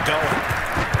right on going.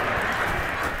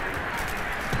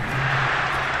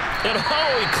 And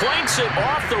oh, he clanks it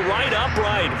off the right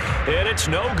upright, and it's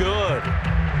no good.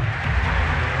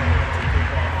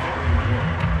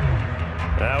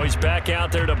 Now he's back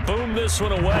out there to boom this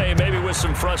one away, maybe with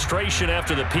some frustration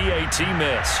after the PAT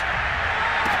miss.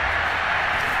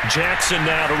 Jackson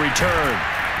now to return.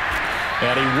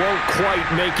 And he won't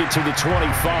quite make it to the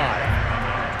 25.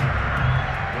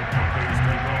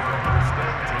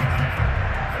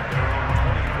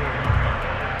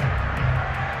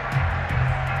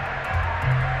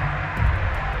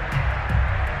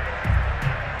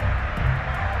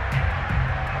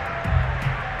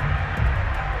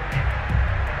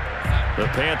 The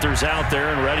Panthers out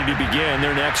there and ready to begin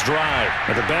their next drive.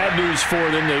 But the bad news for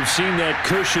them, they've seen that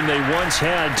cushion they once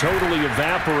had totally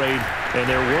evaporate, and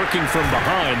they're working from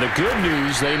behind. The good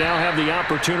news, they now have the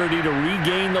opportunity to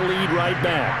regain the lead right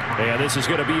back. And this is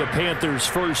going to be a Panthers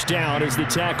 1st down as the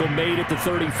tackle made at the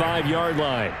 35-yard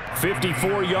line.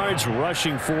 54 yards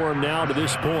rushing for him now to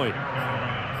this point.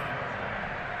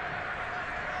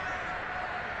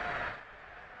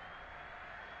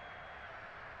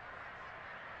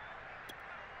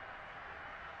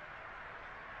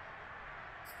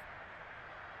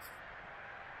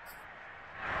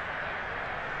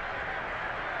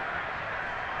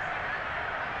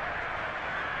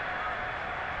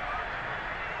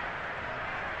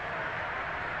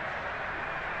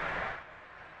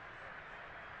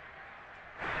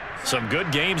 Some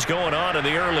good games going on in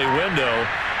the early window.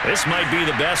 This might be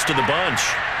the best of the bunch.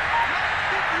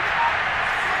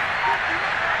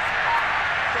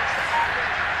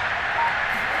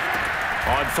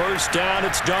 On 1st down,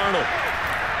 it's Darnold.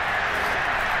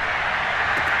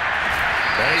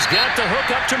 And he's got the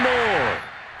hook up to Moore.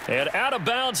 And out of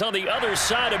bounds on the other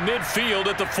side of midfield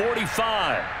at the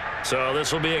 45. So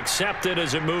this will be accepted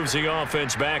as it moves the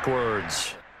offense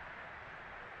backwards.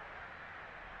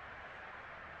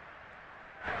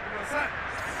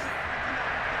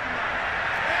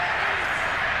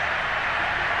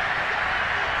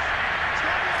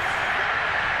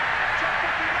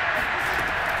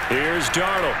 Here's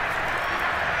Darnold.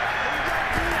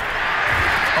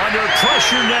 Under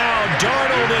pressure now,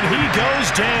 Darnold, and he goes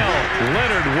down.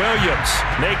 Leonard Williams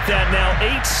make that now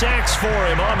 8 sacks for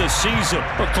him on the season.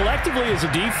 Well, collectively as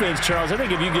a defense, Charles, I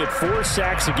think if you get 4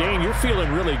 sacks a game, you're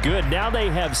feeling really good. Now they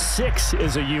have 6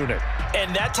 as a unit.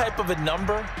 And that type of a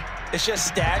number It's just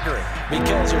staggering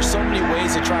because there's so many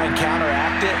ways to try and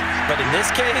counteract it. But in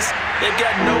this case, they've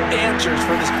got no answers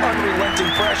for this unrelenting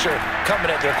pressure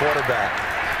coming at their quarterback.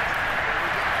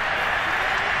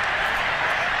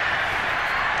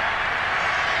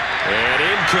 And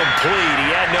incomplete. He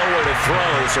had nowhere to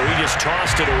throw, so he just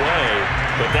tossed it away.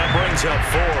 But that brings up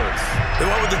fourth. They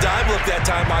went with the dive look that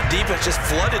time on defense, just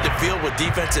flooded the field with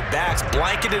defensive backs,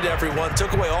 blanketed everyone,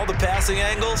 took away all the passing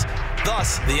angles,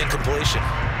 thus the incompletion.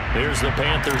 Here's the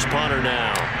Panthers punter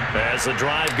now. As the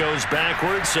drive goes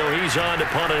backwards, so he's on to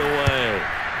punt it away.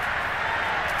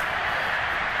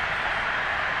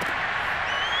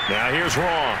 Now here's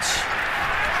Ross.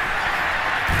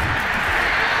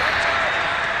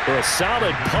 For a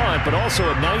solid punt, but also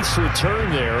a nice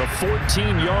return there of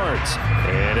 14 yards.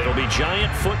 And it'll be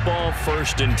Giant football,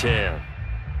 1st and 10.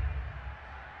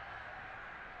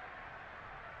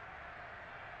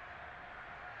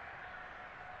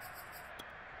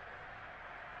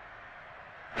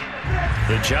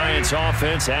 The Giants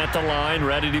offense at the line,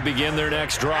 ready to begin their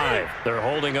next drive. They're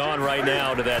holding on right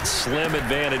now to that slim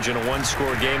advantage in a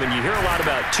one-score game. And you hear a lot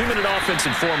about 2-minute offense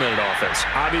and 4-minute offense.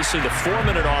 Obviously, the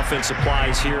 4-minute offense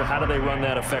applies here. How do they run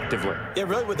that effectively? Yeah,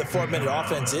 really what the 4-minute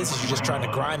offense is you're just trying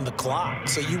to grind the clock.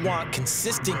 So you want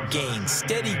consistent gains,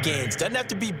 steady gains. Doesn't have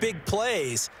to be big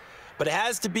plays, but it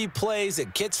has to be plays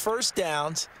that gets first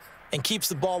downs and keeps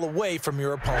the ball away from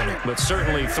your opponent. But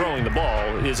certainly throwing the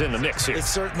ball is in the mix here. It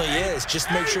certainly is. Just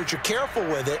make sure that you're careful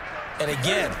with it. And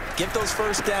again, get those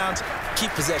first downs,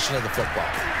 keep possession of the football.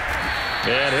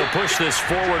 And he'll push this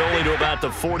forward only to about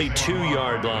the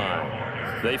 42-yard line.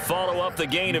 They follow up the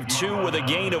gain of 2 with a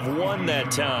gain of 1 that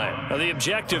time. Now, the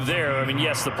objective there, I mean,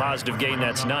 yes, the positive gain,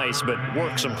 that's nice, but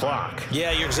work some clock.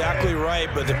 Yeah, you're exactly right,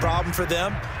 but the problem for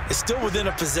them is still within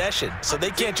a possession. So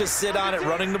they can't just sit on it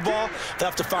running the ball. They'll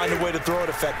have to find a way to throw it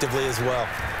effectively as well.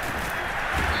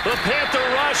 The Panther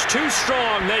rush too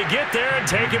strong. They get there and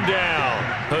take him down.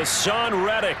 Hassan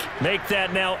Reddick make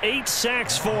that now 8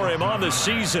 sacks for him on the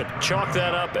season. Chalk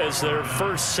that up as their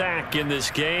first sack in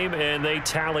this game, and they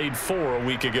tallied 4 a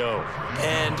week ago.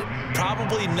 And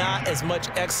probably not as much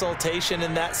exultation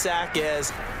in that sack as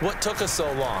what took us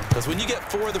so long. Because when you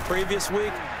get 4 the previous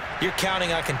week, you're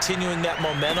counting on continuing that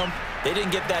momentum. They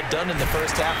didn't get that done in the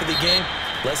first half of the game.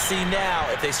 Let's see now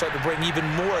if they start to bring even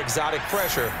more exotic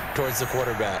pressure towards the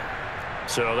quarterback.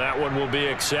 So that one will be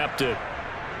accepted.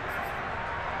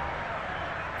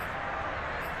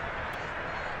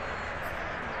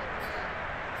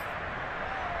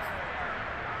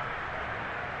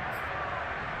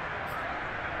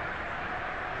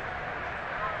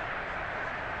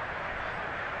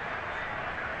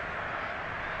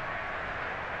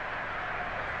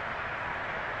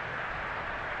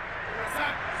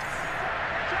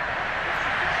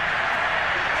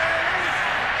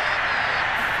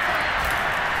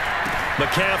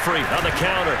 McCaffrey on the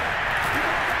counter.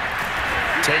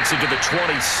 Takes it to the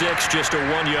 26, just a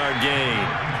 1-yard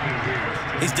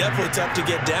gain. He's definitely tough to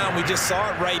get down. We just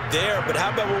saw it right there. But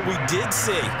how about what we did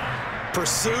see?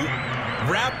 Pursuit,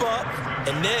 wrap up,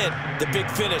 and then the big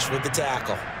finish with the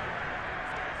tackle.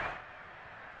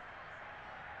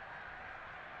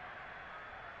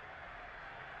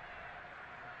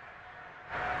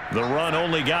 The run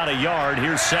only got a yard.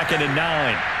 Here's 2nd and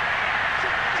 9.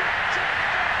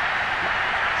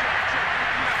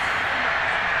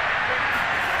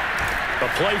 A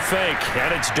play fake,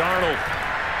 and it's Darnold.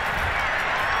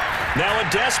 Now a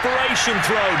desperation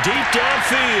throw deep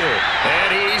downfield. And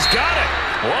he's got it.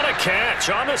 What a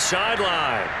catch on the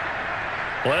sideline.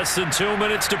 Less than 2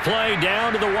 minutes to play.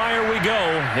 Down to the wire we go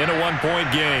in a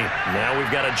 1-point game. Now we've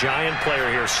got a Giant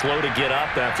player here slow to get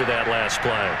up after that last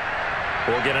play.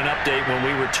 We'll get an update when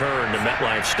we return to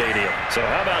MetLife Stadium. So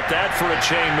how about that for a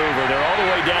chain mover? They're all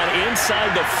the way down inside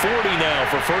the 40 now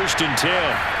for 1st and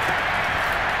 10.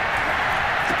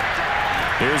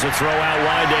 Here's a throw out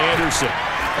wide to Anderson.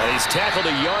 And he's tackled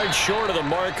a yard short of the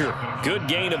marker. Good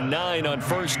gain of 9 on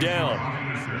 1st down.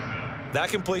 That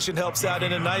completion helps out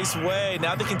in a nice way.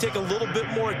 Now they can take a little bit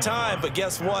more time, but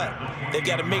guess what? They've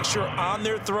got to make sure on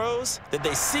their throws that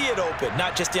they see it open,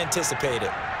 not just anticipate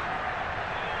it.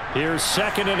 Here's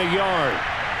 2nd and a yard.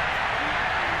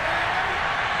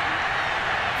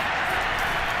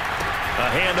 A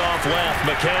handoff left,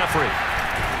 McCaffrey.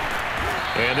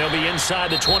 And they'll be inside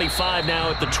the 25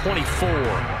 now at the 24.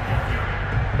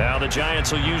 Now the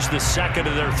Giants will use the 2nd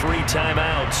of their 3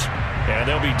 timeouts. And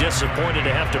they'll be disappointed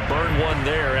to have to burn one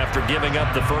there after giving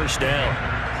up the 1st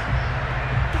down.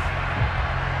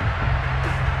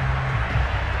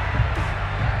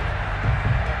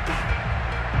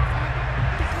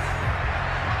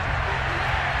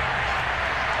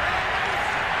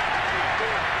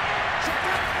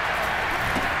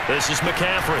 This is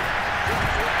McCaffrey.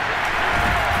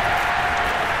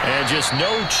 And just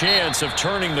no chance of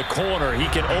turning the corner. He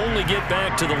can only get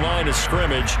back to the line of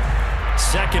scrimmage.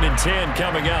 2nd and 10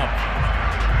 coming up.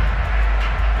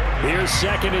 Here's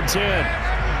 2nd and 10.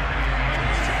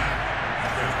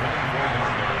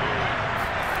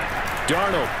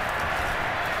 Darnold.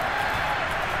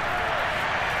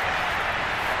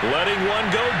 Letting one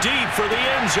go deep for the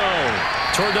end zone.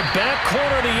 Toward the back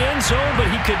corner of the end zone, but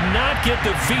he could not get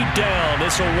the feet down.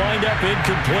 This will wind up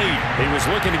incomplete. He was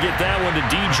looking to get that one to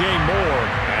DJ Moore,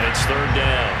 and it's 3rd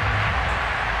down.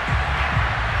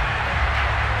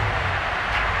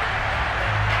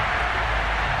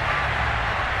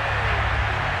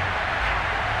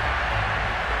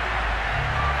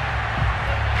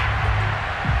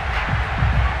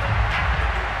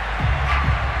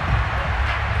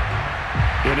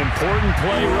 An important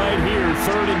play right here,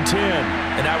 3rd and 10.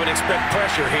 And I would expect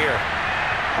pressure here.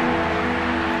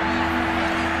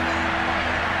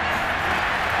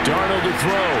 Darnold to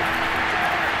throw.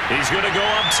 He's going to go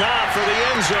up top for the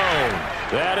end zone.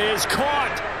 That is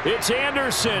caught. It's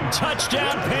Anderson.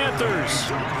 Touchdown, Panthers.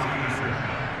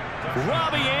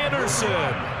 Robbie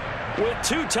Anderson with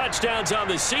 2 touchdowns on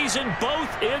the season, both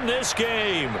in this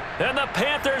game. And the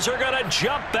Panthers are going to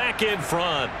jump back in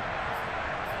front.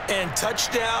 And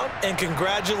touchdown, and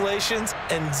congratulations,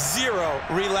 and 0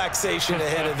 relaxation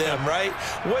ahead of them, right?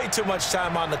 Way too much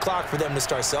time on the clock for them to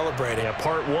start celebrating. Yeah,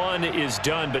 part 1 is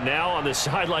done, but now on the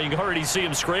sideline, you can already see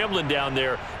them scrambling down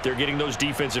there. They're getting those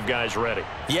defensive guys ready.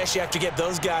 Yes, you have to get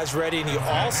those guys ready, and you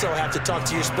also have to talk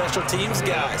to your special teams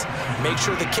guys. Make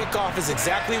sure the kickoff is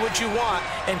exactly what you want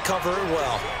and cover it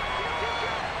well.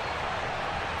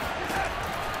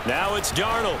 Now it's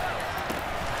Darnold.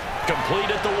 Complete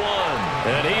at the 1.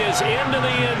 And he is into the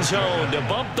end zone to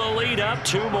bump the lead up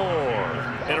 2 more.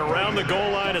 And around the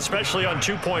goal line, especially on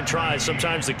 2-point tries,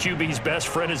 sometimes the QB's best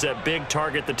friend is that big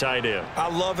target, the tight end. I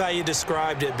love how you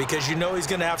described it because you know he's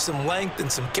going to have some length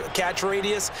and some catch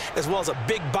radius as well as a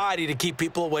big body to keep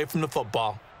people away from the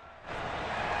football.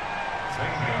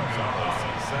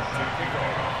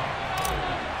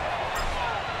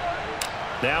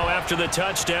 Now after the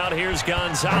touchdown, here's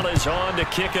Gonzalez on to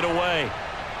kick it away.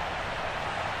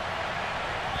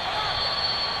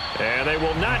 And they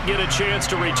will not get a chance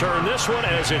to return this one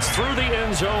as it's through the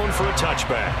end zone for a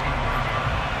touchback.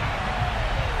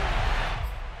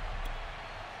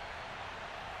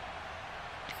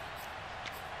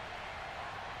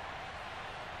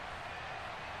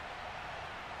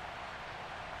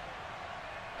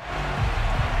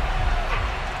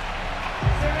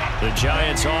 The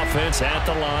Giants offense at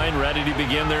the line, ready to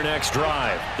begin their next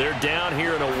drive. They're down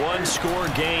here in a 1-score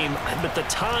game, but the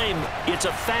time, it's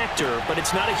a factor, but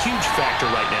it's not a huge factor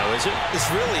right now, is it? It's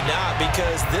really not,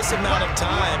 because this amount of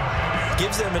time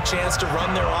gives them a chance to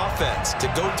run their offense, to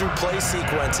go through play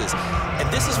sequences. And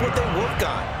this is what they work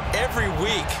on every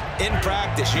week in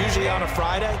practice, usually on a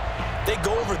Friday. They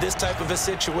go over this type of a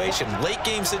situation, late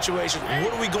game situation.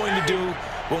 What are we going to do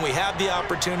when we have the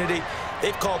opportunity?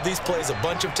 They've called these plays a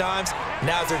bunch of times.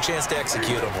 Now's their chance to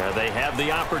execute them. They have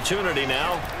the opportunity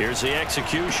now. Here's the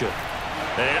execution.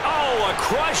 And, oh, a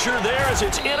crusher there as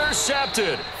it's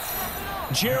intercepted.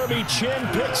 Jeremy Chinn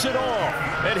picks it off.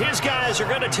 And his guys are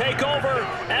going to take over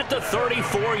at the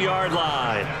 34-yard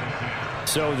line.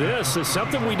 So this is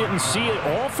something we didn't see at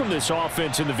all from this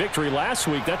offense in the victory last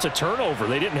week. That's a turnover.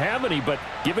 They didn't have any, but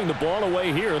giving the ball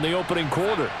away here in the opening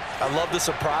quarter. I love the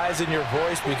surprise in your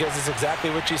voice because it's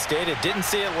exactly what you stated. Didn't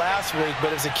see it last week,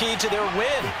 but it's a key to their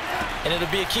win. And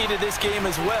it'll be a key to this game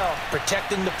as well,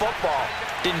 protecting the football.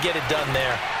 Didn't get it done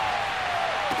there.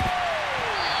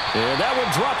 And that one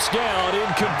drops down,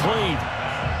 incomplete.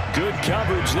 Good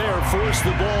coverage there, forced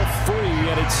the ball free,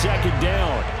 and it's 2nd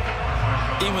down.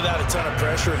 Even without a ton of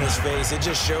pressure in his face, it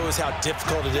just shows how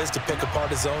difficult it is to pick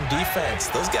apart his own defense.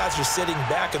 Those guys are sitting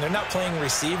back, and they're not playing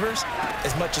receivers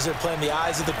as much as they're playing the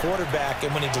eyes of the quarterback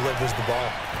and when he delivers the ball.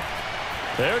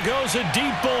 There goes a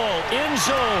deep ball, end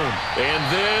zone. And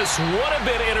this would have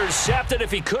been intercepted if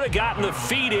he could have gotten the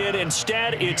feet in.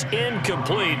 Instead, it's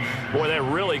incomplete. Boy, that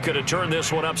really could have turned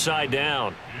this one upside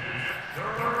down.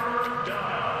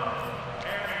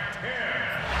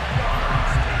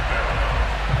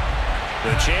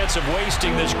 The chance of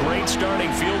wasting this great starting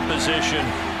field position,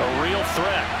 a real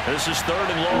threat. This is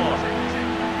 3rd and long.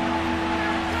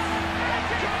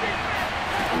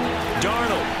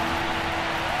 Darnold.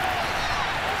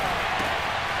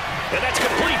 And that's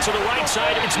complete to the right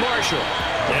side. It's Marshall.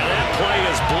 Now that play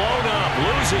is blown up,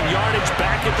 losing yardage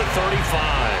back at the 35.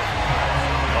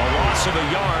 A loss of a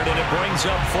yard, and it brings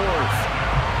up 4th.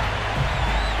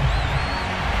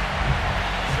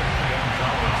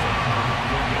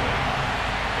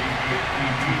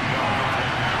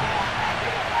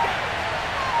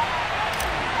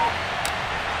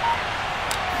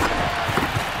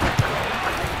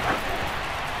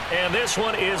 And this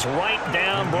one is right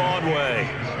down Broadway.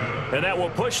 And that will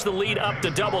push the lead up to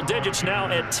double digits now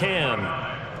at 10.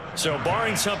 So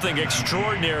barring something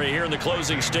extraordinary here in the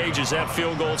closing stages, that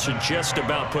field goal should just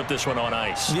about put this one on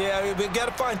ice. Yeah, we've got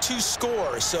to find 2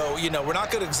 scores. So, you know, we're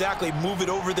not going to exactly move it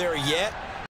over there yet.